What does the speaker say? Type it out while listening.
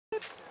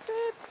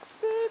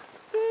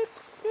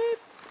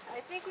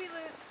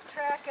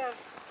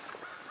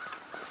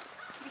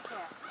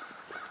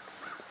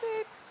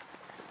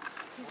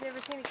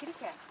seen the kitty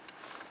cat.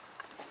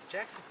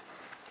 Jackson.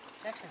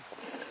 Jackson.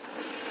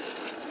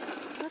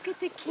 Look at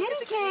the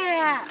kitty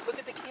cat. Look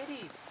at the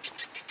kitty.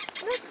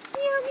 Look,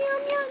 meow, meow,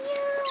 meow,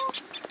 meow.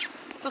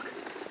 Look.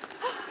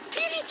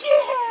 Kitty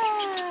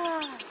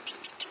cat.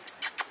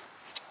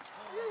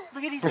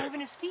 Look at, he's moving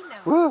his feet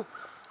now. Woo.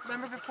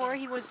 Remember before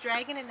he was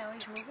dragging and now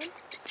he's moving?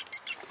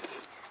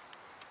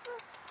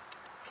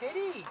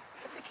 Kitty.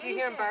 That's a kitty. You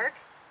hear him bark?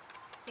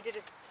 He did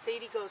a,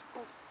 Sadie goes,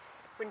 poof.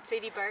 When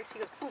Sadie barks, he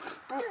goes, poof,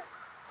 poof.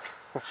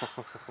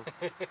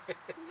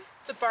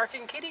 It's a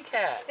barking kitty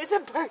cat. It's a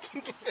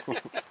barking kitty.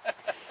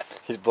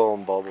 He's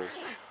blowing bubbles.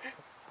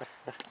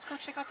 Let's go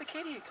check out the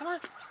kitty. Come on.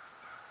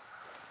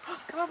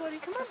 Come on, buddy.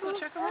 Come on. Let's go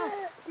check him out.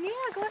 Yeah,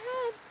 go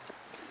ahead.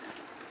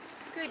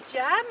 Good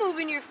job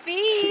moving your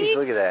Jeez, feet.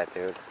 look at that,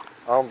 dude.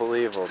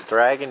 Unbelievable.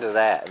 Drag into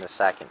that in a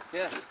second.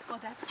 Yeah. Well,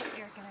 that's what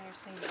Eric and I are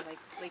saying. Like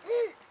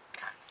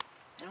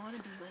I want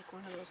to be like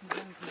one of those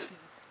movies where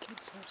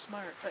kids so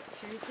smart. But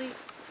seriously,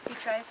 you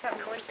try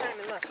something one time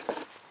and look.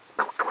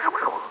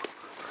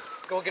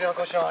 Go get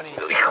Uncle Shawnee.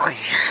 Go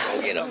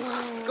get him.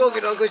 Go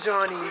get Uncle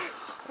Shawnee.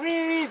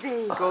 Where is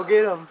he? Go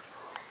get him.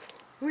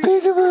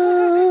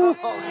 Peekaboo!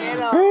 Go get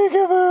him.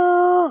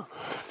 Peekaboo!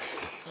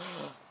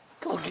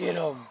 Go get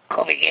him.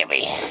 Come and get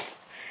me.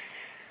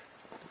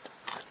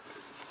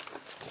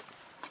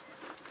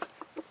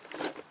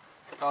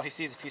 Oh, he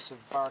sees a piece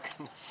of bark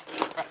on the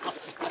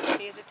ground.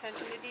 Pays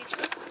attention to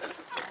detail.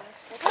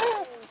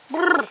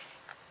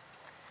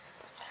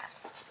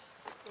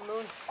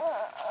 Moon.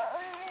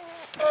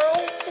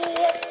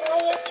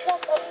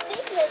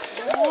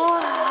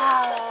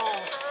 Wow!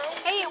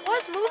 Hey, it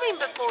was moving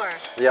before.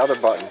 The other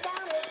button.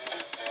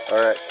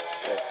 Alright.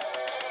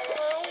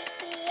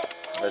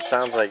 It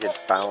sounds like it's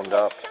bound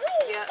up.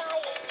 Yeah.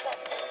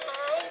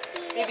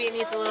 Maybe it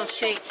needs a little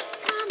shake.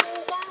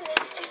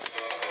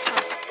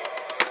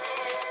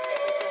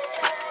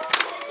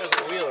 There's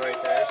a wheel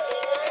right there.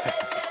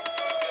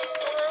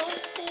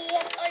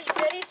 Are you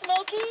ready,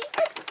 Floki?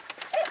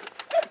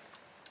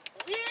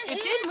 It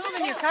did move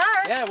in your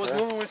car. Yeah, it was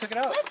moving when we took it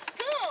out.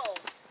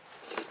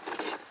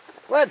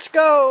 Let's go! Let's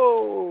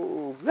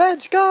go!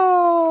 Let's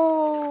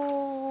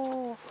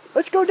go!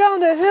 Let's go down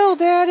the hill,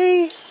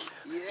 Daddy!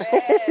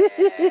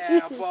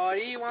 Yeah,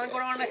 buddy. You want to go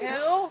down the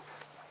hill?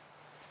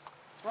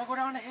 You want to go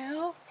down the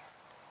hill?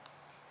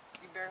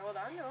 You better hold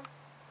on to him.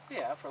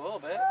 Yeah, for a little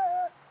bit.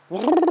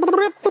 He's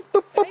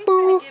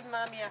gonna give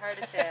Mommy a heart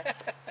attack.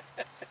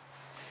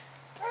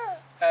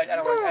 I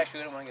don't want.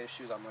 Actually, I don't want to get his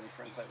shoes on money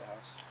for inside the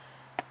house.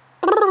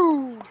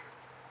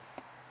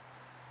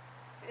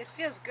 It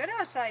feels good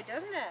outside,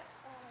 doesn't it?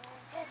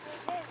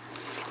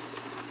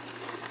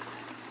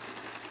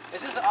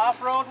 Is this an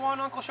off-road one,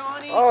 Uncle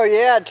Shawnee? Oh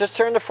yeah, just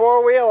turn the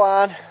 4-wheel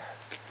on.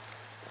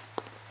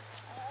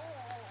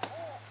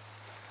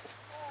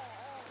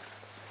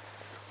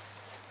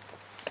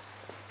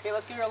 Okay,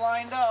 let's get her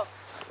lined up.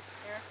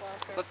 Eric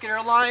Walker. Let's get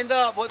her lined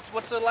up.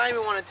 What's the line we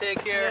want to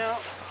take here? No.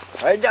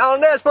 Right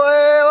down this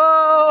way!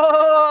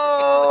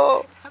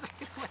 Whoa!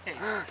 Get away.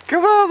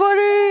 Come on,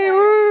 buddy!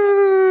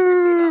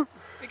 Woo!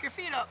 Pick your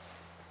feet up.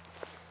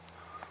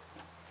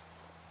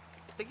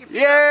 Pick your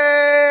feet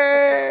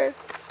Yeah!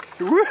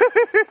 Woo!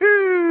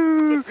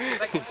 up.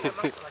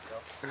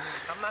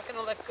 I'm not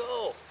gonna let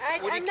go.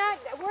 I'm not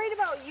worried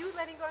about you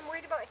letting go. I'm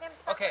worried about him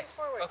Okay.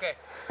 forward. Okay.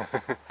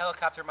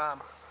 Helicopter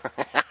mom.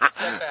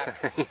 Step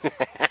back.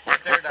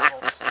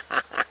 Daredevils.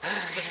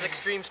 This is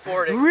extreme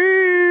sporting.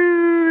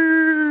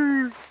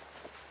 Woo!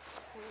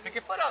 Pick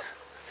your foot up.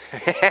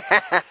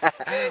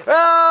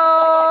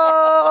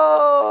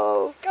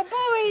 Oh!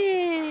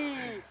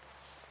 Kabooey!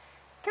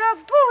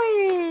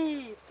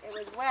 Kabooey! It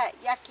was wet,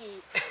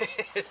 yucky.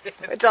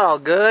 It's all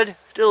good.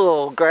 Still a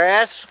little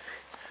grass.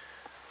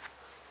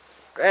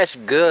 Grass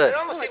is good. It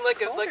almost seemed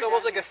like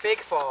almost like a fake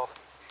fall.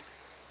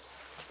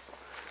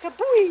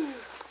 Kabooey!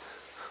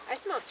 I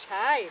smell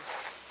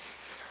chives.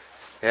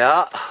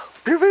 Yeah.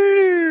 Pew,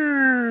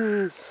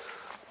 pew.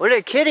 Look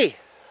at kitty.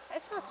 I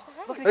smell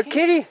chives. Look,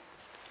 kitty.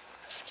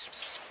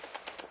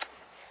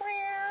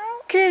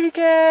 Kitty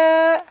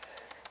cat.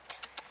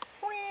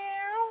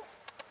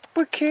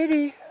 But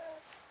kitty.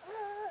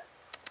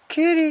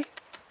 Kitty.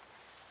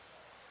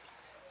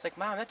 It's like,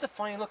 Mom, that's a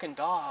funny looking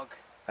dog.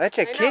 That's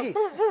a kitty.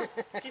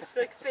 He's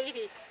like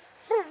Sadie.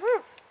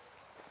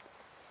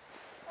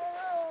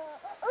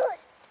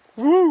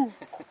 Woo.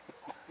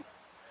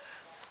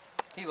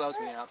 He loves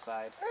me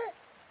outside.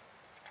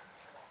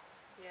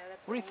 Yeah,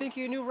 that's. What do you think of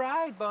your new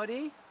ride,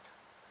 buddy?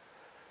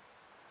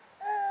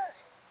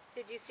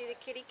 Did you see the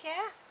kitty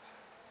cat?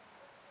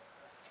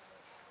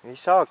 You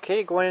saw a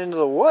kitty going into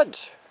the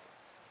woods.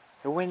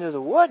 It went into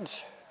the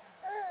woods.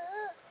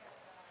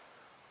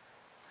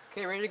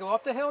 Okay, ready to go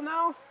up the hill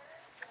now?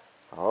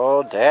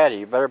 Oh, Daddy,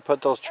 you better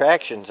put those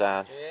tractions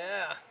on.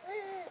 Yeah.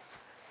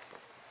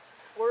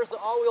 Where's the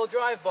all-wheel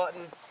drive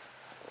button?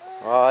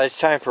 Oh, it's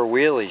time for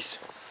wheelies.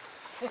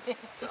 The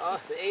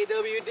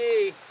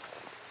AWD.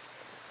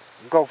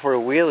 Go for the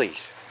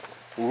wheelies.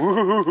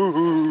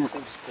 Woo!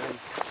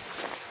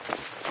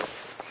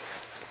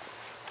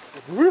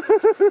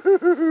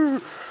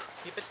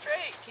 Keep it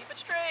straight.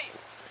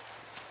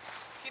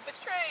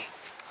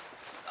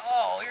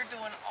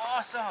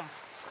 awesome.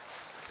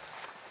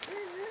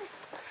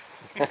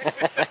 It's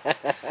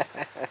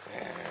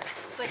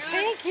like,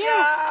 thank you.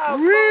 Job,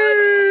 Woo!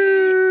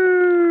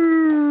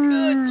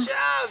 Good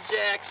job,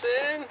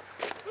 Jackson.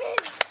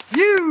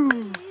 You!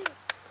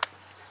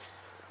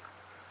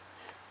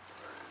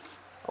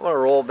 I'm gonna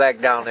roll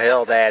back down the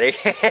hill, Daddy.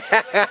 Are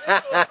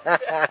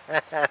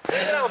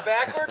you going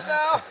backwards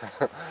now?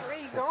 Where are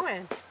you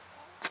going?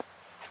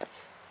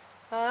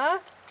 Huh?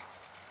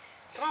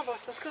 Come on, bud.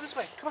 Let's go this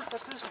way. Come on,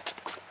 let's go this way.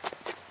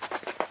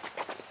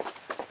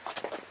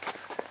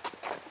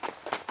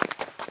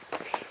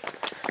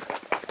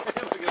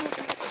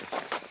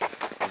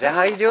 Is that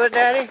how you do it,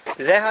 Daddy?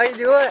 Is that how you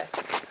do it?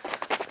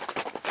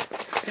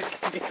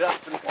 Get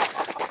up and walk.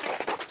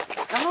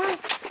 Come on.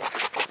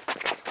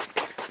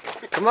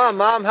 Come on,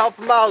 Mom, help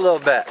him out a little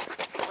bit.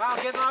 Wow,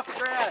 getting off the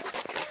grass.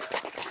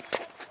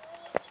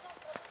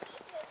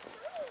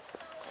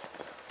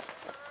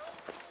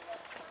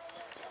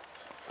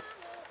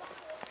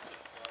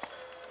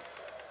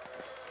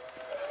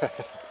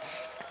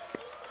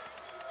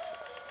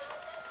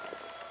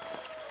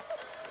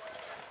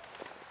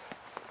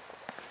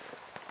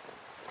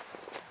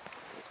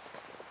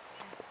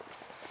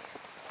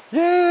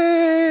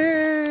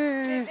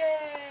 Yay!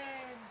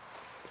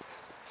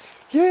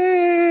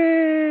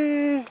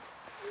 Yay!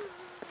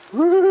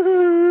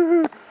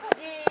 Woo!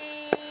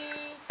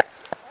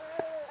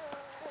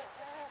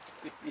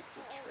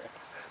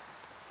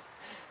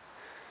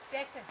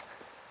 Jackson.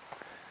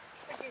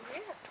 Look at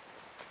here.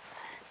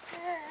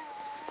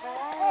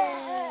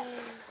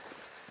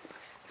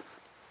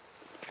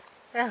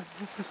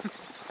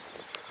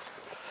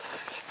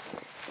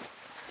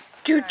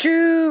 Choo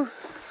choo!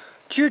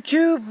 Choo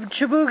choo,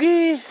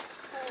 Chaboogie!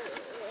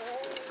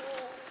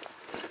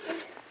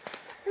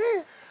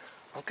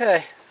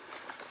 Okay,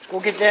 let's go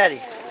get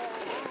Daddy.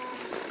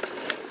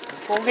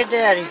 Let's go get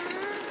Daddy.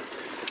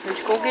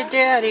 Let's go get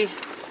Daddy.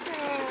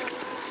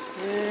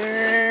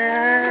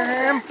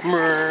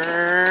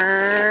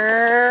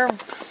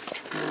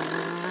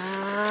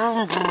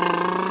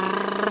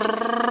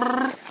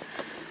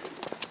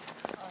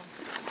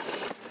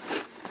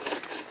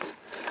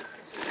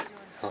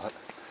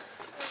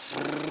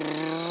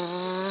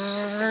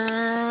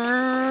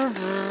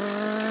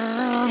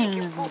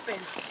 Open.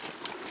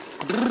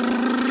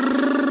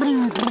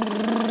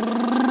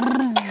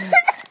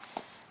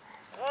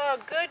 Oh,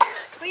 good.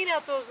 Clean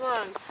out those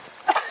lungs.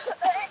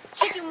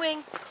 Chicken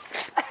wing.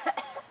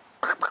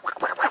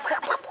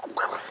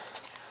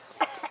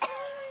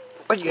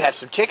 What, you have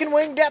some chicken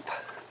wing dip?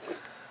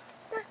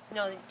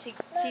 No, they teach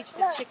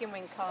the chicken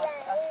wing cough.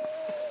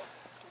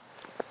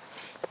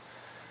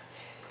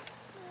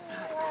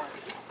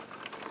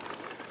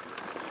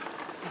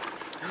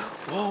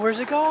 Whoa, where's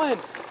it going?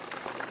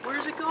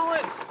 Where's it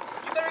going?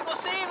 You better go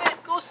save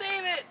it. Go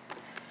save it.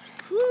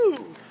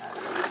 Whew.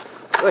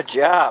 Good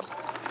job.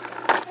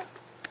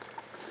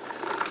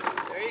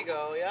 There you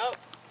go. Yep.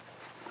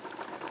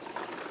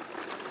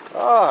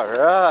 All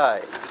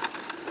right.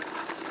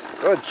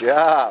 Good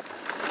job.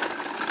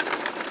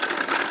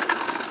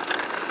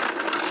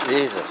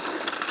 Jesus.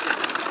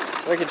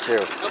 Look at you.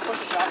 Go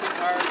push a shopping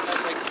cart.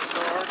 That's like the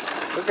store.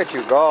 Look at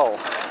you go.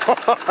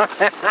 Look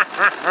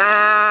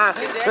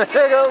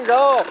at him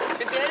go.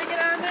 Can Daddy get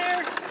on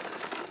there?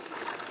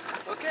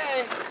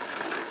 Okay.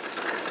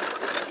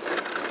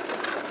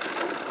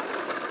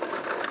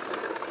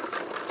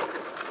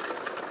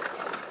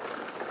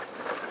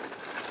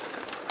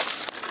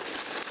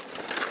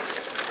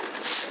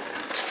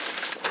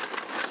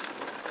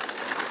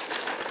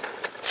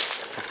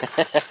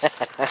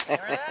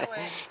 Camera that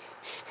way.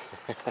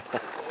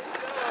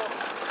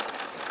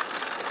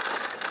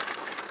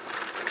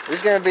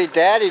 He's gonna beat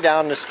Daddy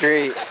down the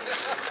street.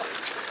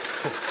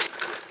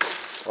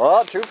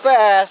 Well, too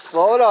fast.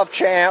 Slow it up,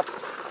 champ.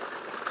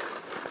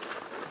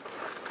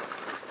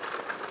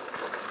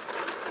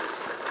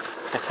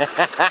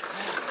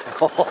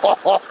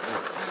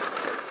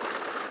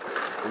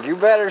 You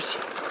better.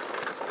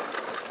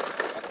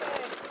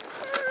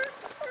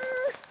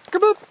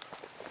 Kaboop.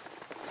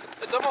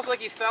 It's almost like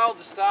he fell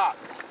to stop.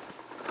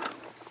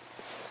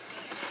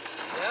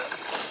 Yep.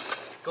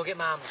 Go get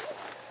Mommy.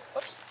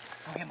 Oops.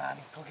 Go get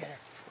Mommy. Go get her.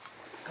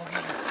 Go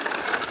get her.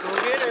 Go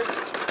get her.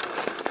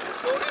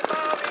 Go get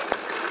Mommy.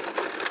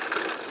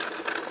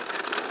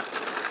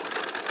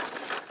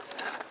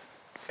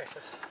 Okay,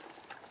 let's...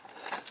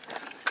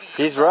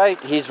 He's right.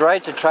 He's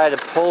right to try to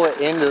pull it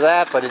into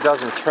that, but it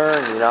doesn't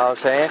turn. You know what I'm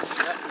saying?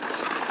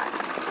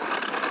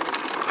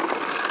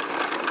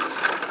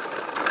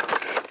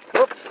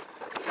 Whoop.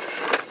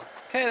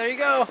 Okay, there you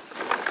go.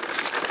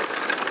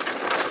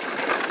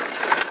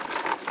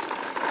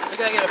 We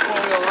gotta get a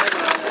 4-wheel right on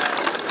that.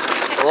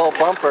 A little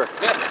bumper.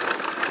 Yeah.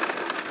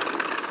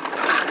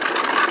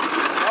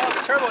 Oh,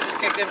 the turbo just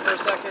kicked in for a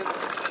second.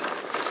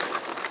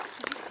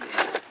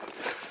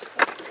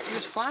 He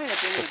was flying at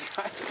the end of the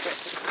driveway.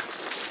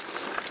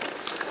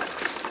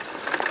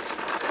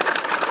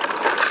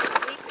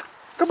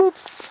 Kaboop.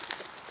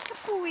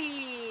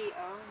 Wee.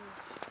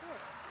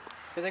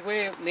 He's like,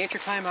 wait, nature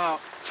timeout.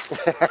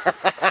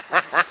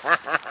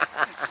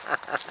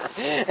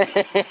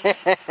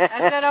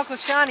 That's not Uncle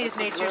Shawnee's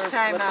nature's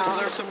time Let's out.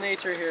 observe some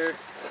nature here.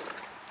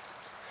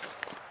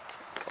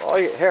 Oh,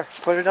 yeah, here,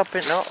 put it up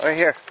in, no, right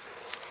here.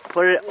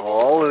 Put it,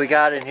 oh, what we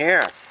got in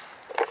here?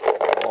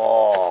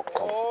 Oh,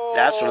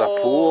 that's for the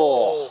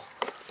pool.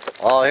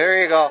 Oh,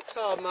 here you go.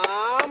 Bathtub,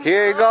 Mom.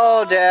 Here you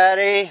go,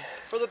 Daddy.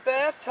 For the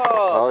bathtub.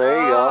 Oh, there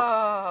you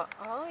go.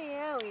 Oh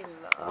yeah, we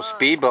love. A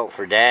speedboat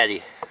for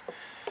Daddy.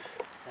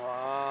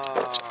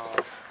 Wow.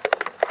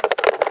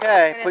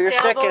 Okay, And put a your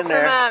stick sailboat in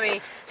there. for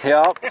Mommy.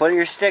 Yep, put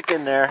your stick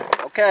in there.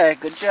 Okay,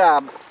 good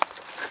job.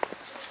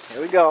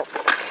 Here we go.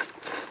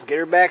 Get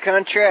her back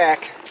on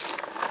track.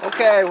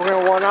 Okay, we're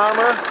gonna one arm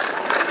her.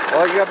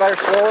 Well, you better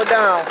slow it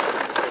down.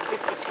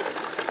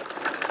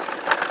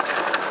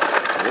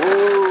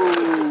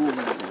 Ooh.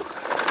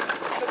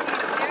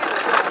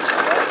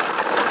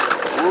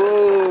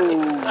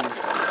 Ooh.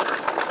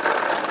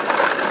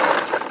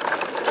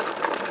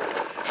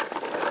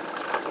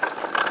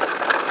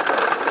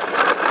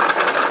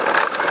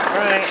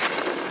 Alright.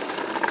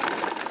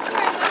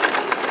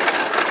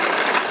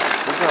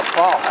 We're gonna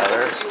fall,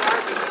 Heather.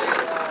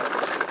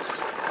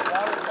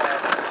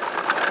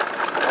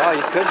 Oh,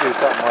 you could do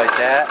something like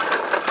that.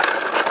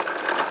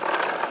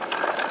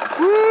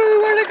 Woo!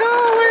 Where'd it go?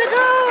 Where'd it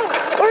go?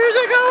 Where's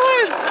it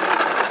going?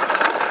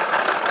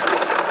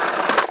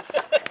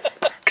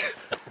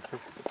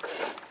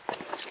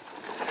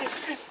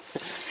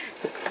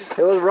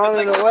 It was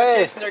running It's like away.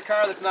 someone chasing their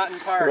car that's not in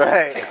park.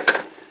 Right.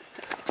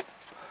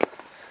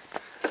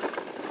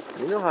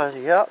 You know how to,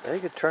 yep, you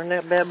could turn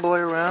that bad boy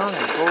around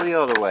and go the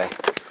other way.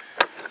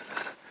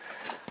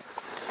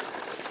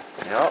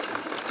 Yep.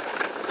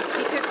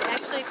 He could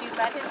actually, if you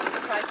let him, he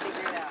could probably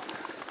figure it out.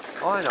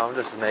 Oh, I know, I'm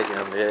just making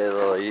them a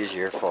little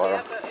easier for Yeah,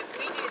 him. but if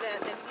we do that,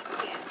 then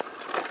he can't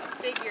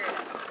figure it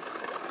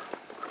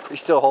out.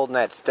 He's still holding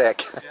that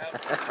stick. Yep.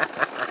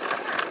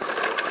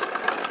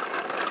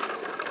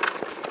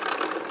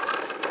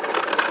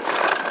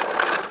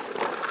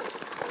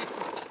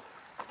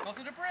 Go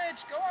through the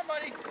bridge. Go on,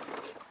 buddy.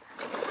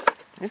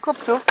 You come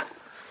through.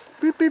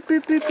 Beep, beep,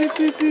 beep, beep, beep,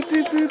 beep, beep,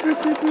 beep, beep, beep,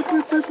 beep, beep,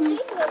 beep, beep, beep.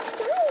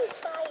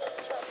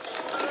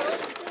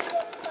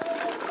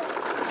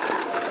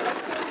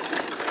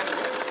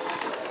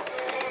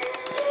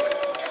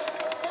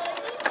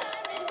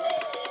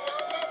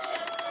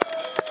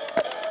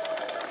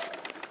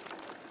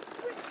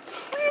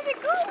 Where's it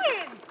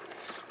going?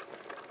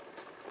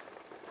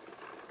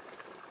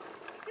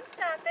 You can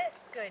stop it.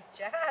 Good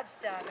job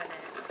stopping it.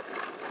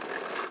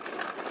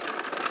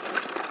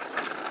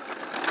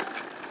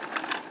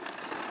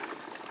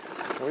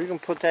 Well, you can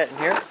put that in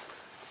here.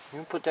 You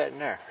can put that in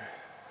there.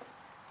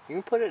 You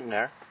can put it in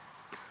there.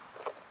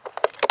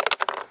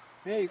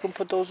 Yeah, you can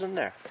put those in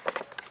there.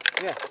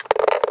 Yeah.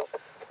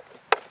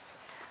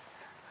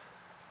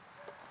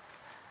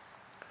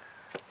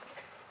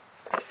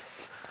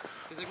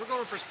 He's like, we're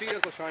going for speed,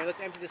 Uncle Shawnee. Let's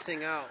empty this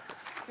thing out.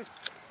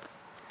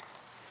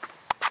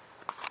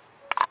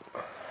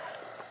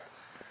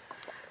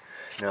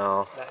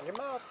 No. Not in your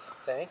mouth.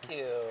 Thank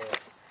you.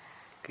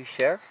 Can you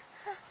share?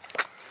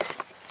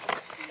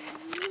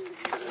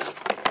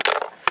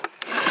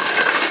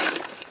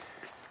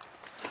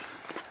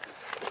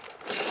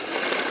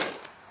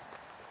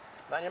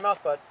 Not in your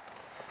mouth, bud.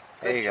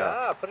 There you go.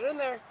 Job. Put it in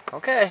there.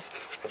 Okay.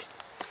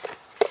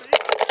 Put it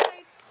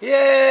inside.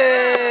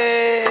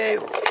 Yay!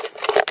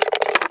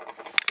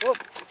 Whoop.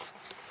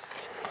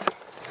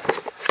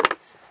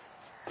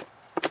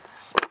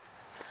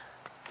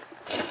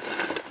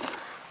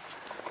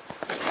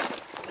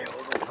 There,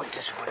 we're gonna put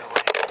this one away.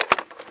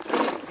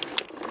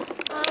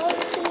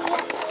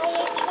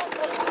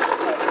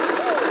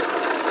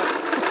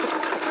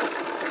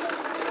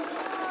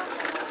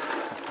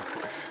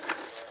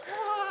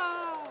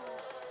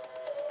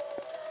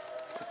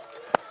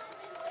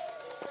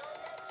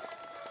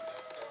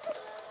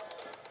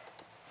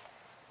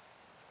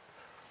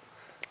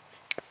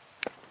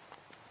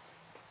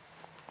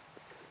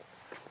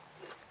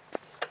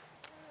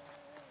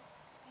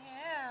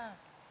 Yeah.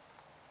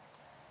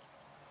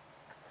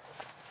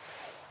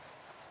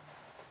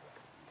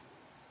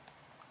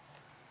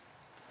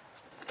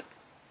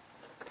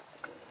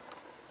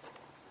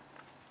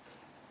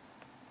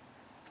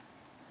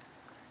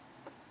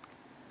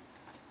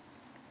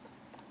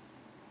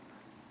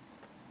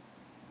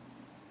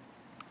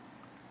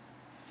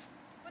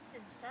 What's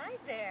inside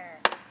there?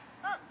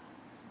 Oh.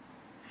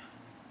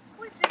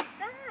 What's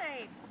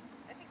inside?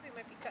 I think we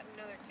might be cutting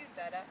another tooth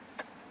out of.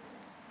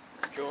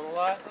 Drooling a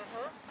lot.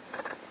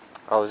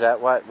 Oh, is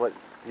that what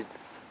you,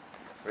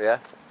 yeah?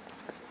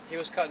 He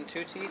was cutting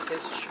 2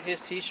 teeth.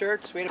 His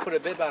t-shirts, we had to put a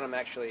bib on him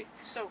actually,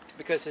 Soaked.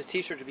 because his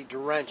t-shirts would be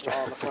drenched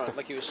all in the front,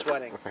 like he was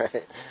sweating.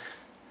 Right.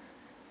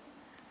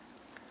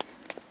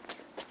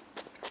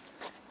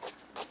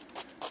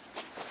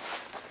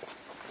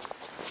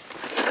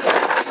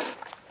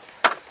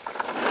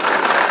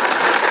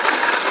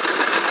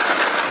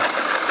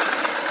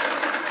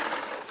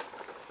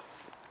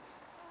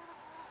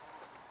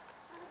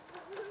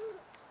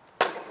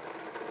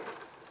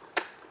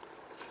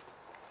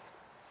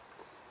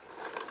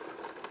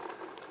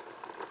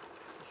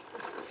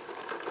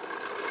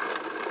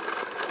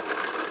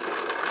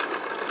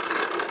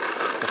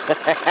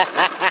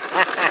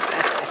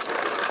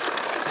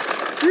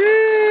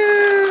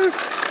 Woo!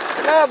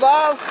 Come on,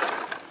 Bob.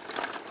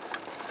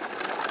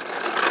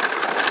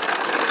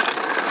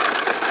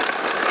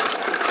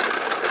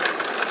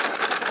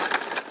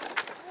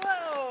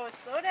 Whoa,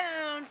 slow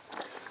down.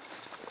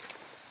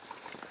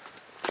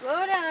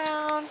 Slow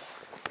down.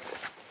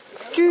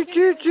 Shoot,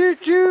 shoot,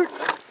 shoot, shoot.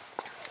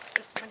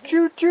 Just my hand.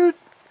 Shoot, shoot.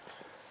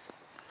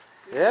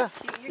 Yeah,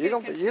 You're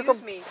gonna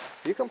confuse me.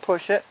 you can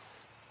push it.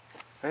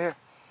 Right here.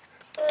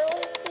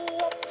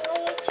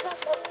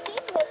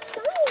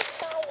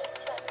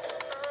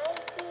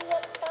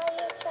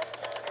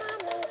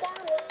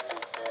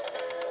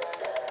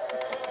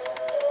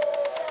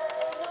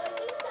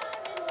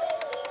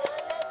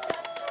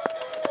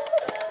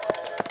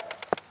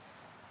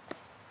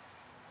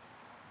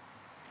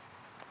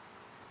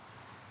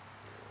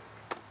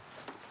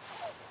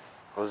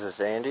 Was this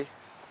Andy?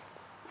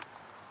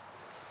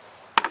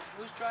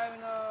 Who's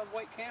driving a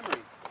white Camry?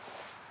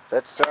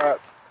 That's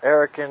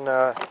Eric and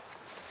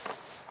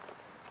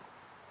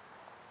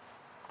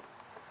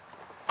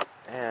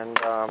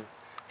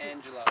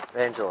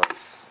Angela.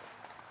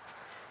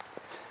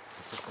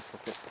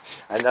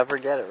 I never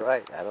get it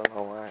right. I don't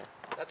know why.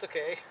 That's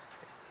okay.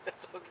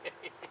 That's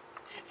okay.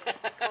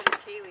 I called her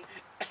Kaylee.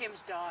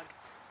 Kim's dog.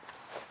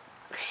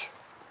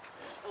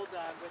 Old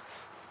dog with.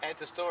 At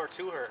the store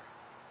to her.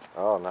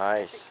 Oh, Is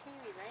nice. it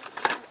Kaylee, right?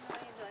 Kim's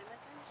not Angela. I'm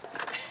not kind of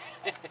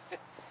sorry.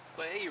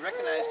 But hey, you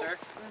recognized her.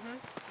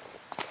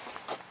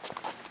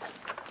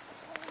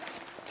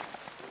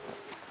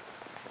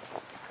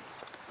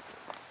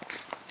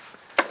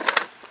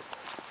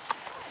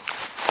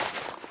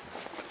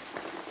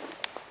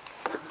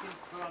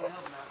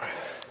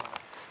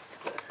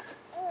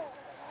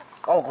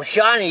 Uncle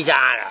Shawnee's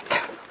on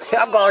it.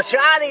 Uncle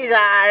Shawnee's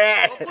on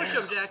Go it. push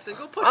him, Jackson.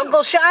 Go push him.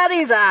 Uncle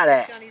Shawnee's on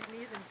it. Johnny's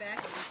knees and back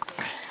of his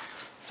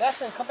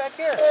Jackson, come back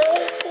here.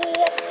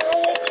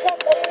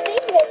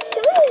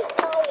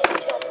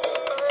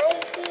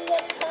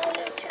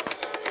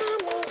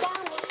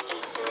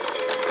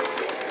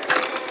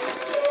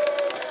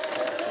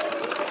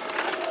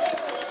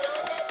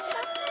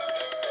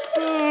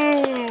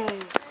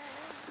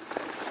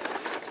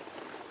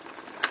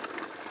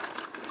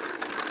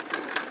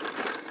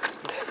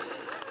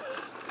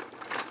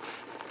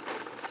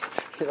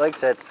 He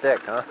likes that stick,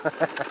 huh?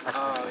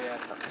 Oh, yeah.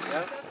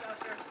 Yep.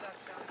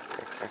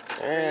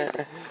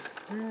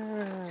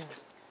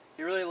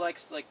 He really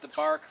likes like the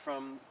bark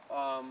from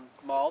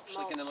mulch,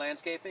 like in the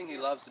landscaping. He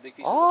loves the big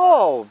piece of the bark.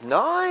 Oh,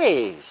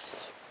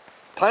 nice.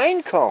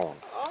 Pine cone.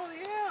 Oh,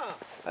 yeah.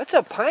 That's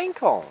a pine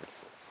cone.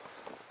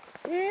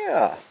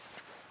 Yeah.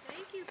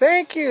 Thank you.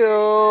 Thank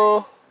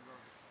you.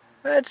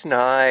 That's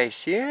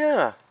nice.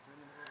 Yeah.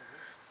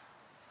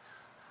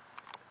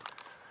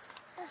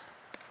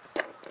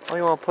 Oh,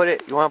 you want to put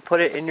it? You want to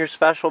put it in your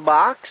special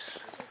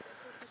box?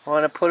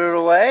 Want to put it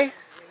away?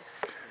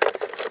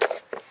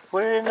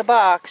 Put it in the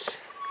box.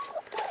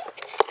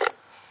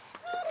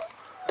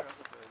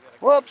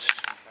 Whoops.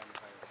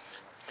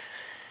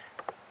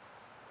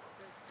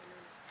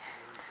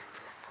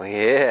 Oh,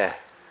 yeah.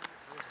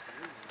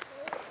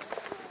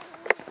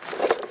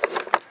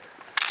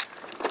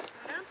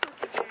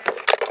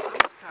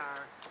 Mama's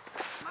car.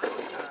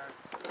 Mama's car.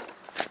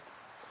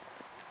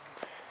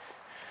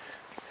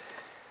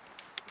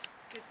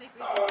 Good thing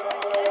we can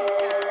drive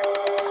Daddy's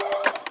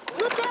car.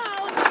 Look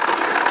out!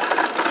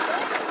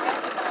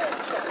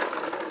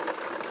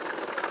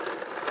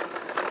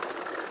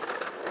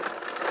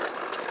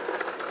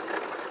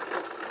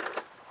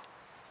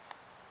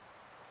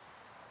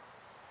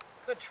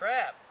 Good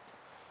trap.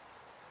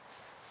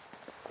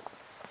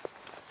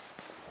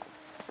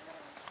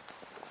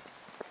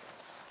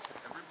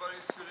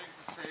 Everybody's sitting at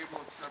the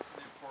table except for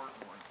the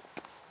important ones.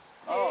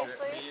 Oh, Me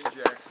and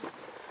Jackson.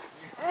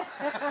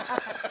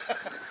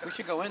 we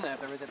should go in there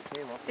if everybody's at the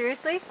table.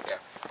 Seriously?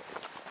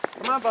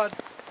 Come on, bud.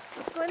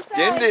 Let's go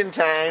inside. Din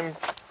time.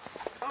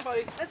 Come on,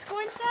 buddy. Let's go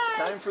inside.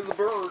 Time for the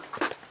bird.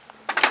 Birdie,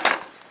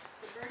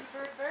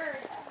 bird, bird.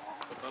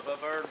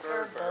 Bird,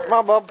 bird, bird. Come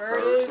on, Bob.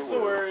 Bird Bird's is the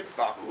word.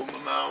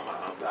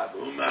 Ba-boom-a-mow-mow,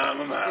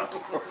 ba-boom-mow-mow.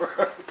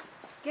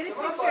 Get a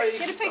Come on, picture. buddy.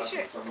 Get a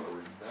picture. Somebody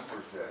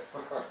remembers that.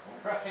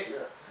 Right.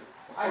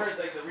 I heard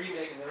like the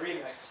remake and the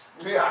remix.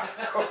 Yeah.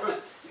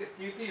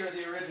 UT or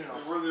the original?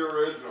 We're the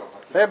original. I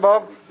can't Hey,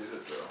 Bob. remember who did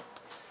it, though.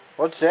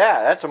 What's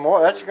that? That's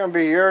That's gonna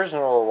be yours in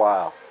a little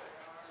while.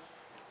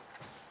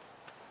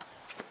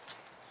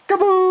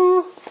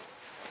 Kaboo!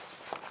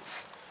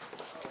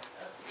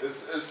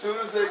 As soon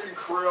as they can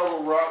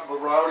corral the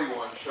rowdy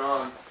one,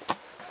 Sean